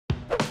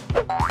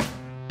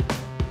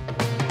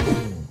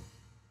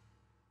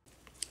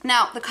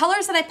Now, the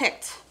colors that I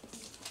picked,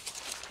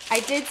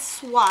 I did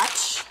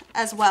swatch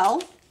as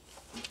well.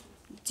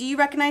 Do you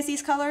recognize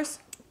these colors?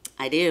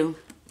 I do.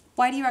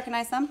 Why do you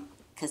recognize them?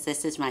 Because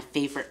this is my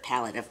favorite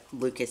palette of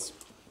Lucas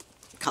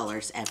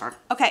colors ever.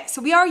 Okay,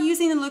 so we are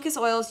using the Lucas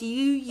oils.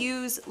 You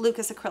use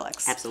Lucas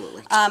acrylics.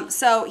 Absolutely.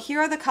 So here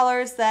are the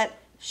colors that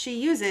she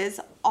uses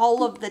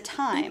all of the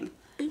time.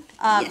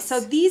 Yes.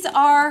 So these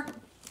are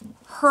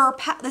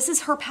this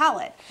is her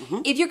palette.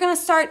 If you're gonna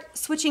start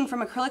switching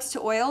from acrylics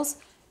to oils,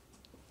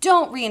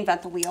 don't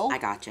reinvent the wheel. I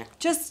gotcha.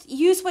 Just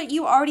use what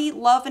you already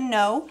love and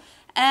know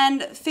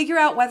and figure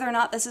out whether or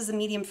not this is a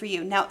medium for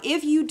you. Now,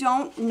 if you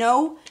don't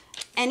know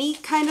any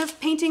kind of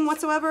painting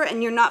whatsoever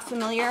and you're not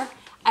familiar,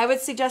 I would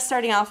suggest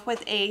starting off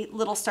with a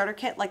little starter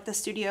kit like the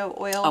Studio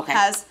Oil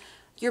has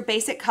your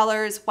basic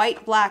colors,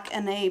 white, black,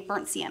 and a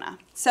burnt sienna.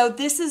 So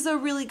this is a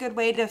really good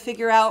way to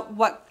figure out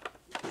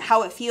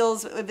how it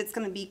feels, if it's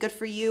gonna be good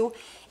for you,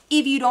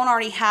 if you don't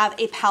already have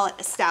a palette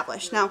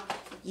established. Now,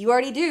 you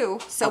already do,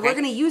 so we're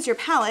gonna use your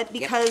palette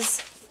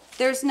because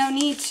there's no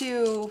need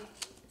to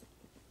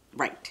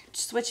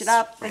switch it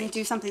up and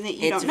do something that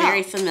you don't know. It's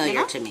very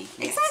familiar to me.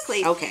 Yes.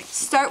 Exactly. Okay.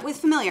 Start with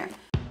familiar.